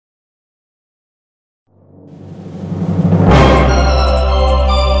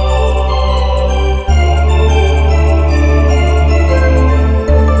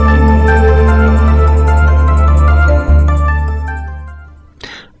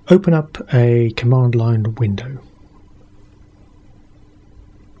Open up a command line window.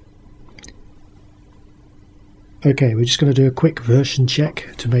 Okay, we're just going to do a quick version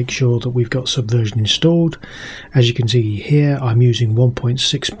check to make sure that we've got Subversion installed. As you can see here, I'm using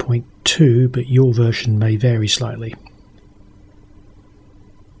 1.6.2, but your version may vary slightly.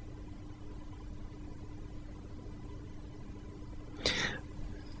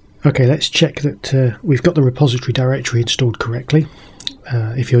 Okay, let's check that we've got the repository directory installed correctly.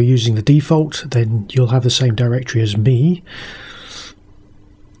 If you're using the default, then you'll have the same directory as me.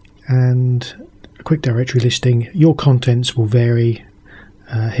 And a quick directory listing. Your contents will vary.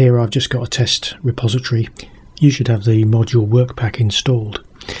 Here I've just got a test repository. You should have the module workpack installed.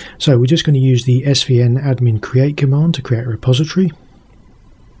 So we're just going to use the svn admin create command to create a repository,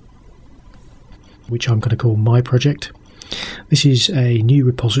 which I'm going to call my project. This is a new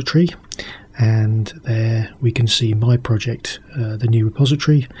repository, and there we can see my project, the new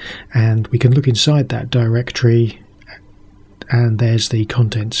repository, and we can look inside that directory, and there's the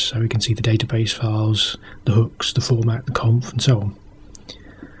contents, so we can see the database files, the hooks, the format, the conf, and so on.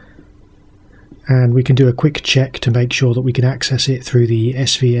 And we can do a quick check to make sure that we can access it through the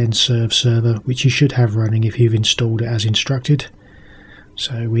svn serve server, which you should have running if you've installed it as instructed.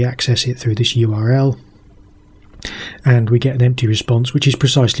 So we access it through this URL, and we get an empty response, which is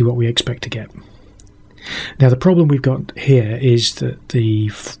precisely what we expect to get. Now the problem we've got here is that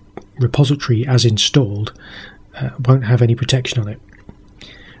the repository as installed won't have any protection on it.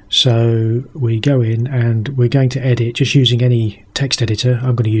 So we go in and we're going to edit just using any text editor.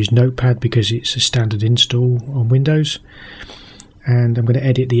 I'm going to use Notepad because it's a standard install on Windows, and I'm going to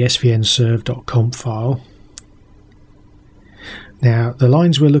edit the svnserve.conf file. Now the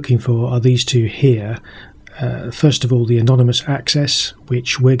lines we're looking for are these two here. First of all, the anonymous access,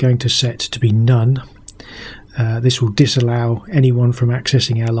 which we're going to set to be none. This will disallow anyone from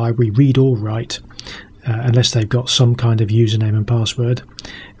accessing our library, read or write, unless they've got some kind of username and password.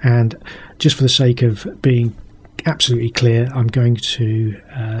 And just for the sake of being absolutely clear, I'm going to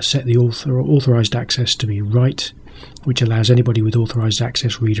set the authorized access to be write, which allows anybody with authorized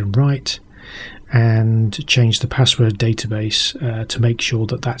access read and write, and change the password database to make sure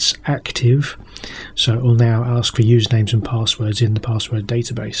that that's active. So it will now ask for usernames and passwords in the password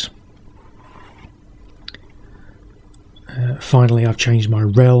database. Finally, I've changed my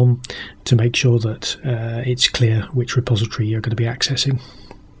realm to make sure that it's clear which repository you're going to be accessing.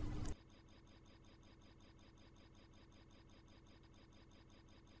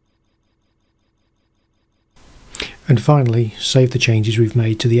 And finally, save the changes we've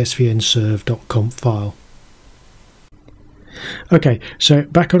made to the svnserve.conf file. Okay, so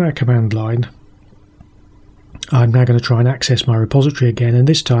back on our command line, I'm now going to try and access my repository again, and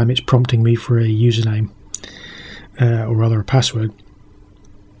this time it's prompting me for a username, or rather a password.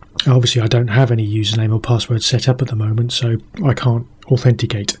 Obviously I don't have any username or password set up at the moment, so I can't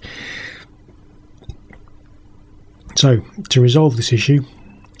authenticate. So to resolve this issue,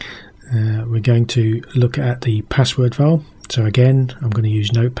 we're going to look at the password file. So again, I'm going to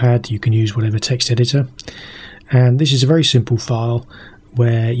use Notepad. You can use whatever text editor, and this is a very simple file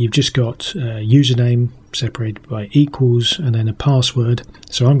where you've just got username separated by equals and then a password.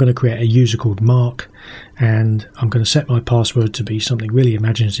 So I'm going to create a user called Mark, and I'm going to set my password to be something really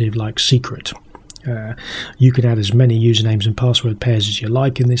imaginative like secret. You can add as many usernames and password pairs as you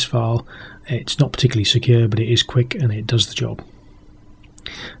like in this file. It's not particularly secure, but it is quick and it does the job.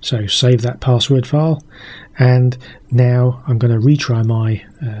 So save that password file, and now I'm going to retry my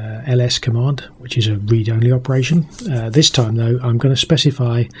ls command, which is a read-only operation. This time though, I'm going to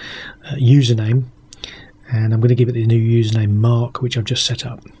specify username, and I'm going to give it the new username Mark, which I've just set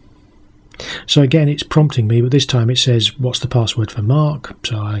up. So again, it's prompting me, but this time it says what's the password for Mark,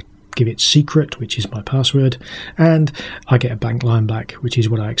 so I give it secret, which is my password, and I get a blank line back, which is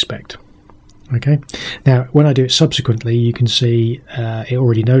what I expect. Okay, now when I do it subsequently, you can see it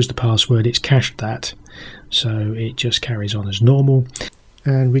already knows the password, it's cached that, so it just carries on as normal.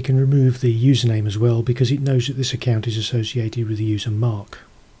 And we can remove the username as well, because it knows that this account is associated with the user Mark.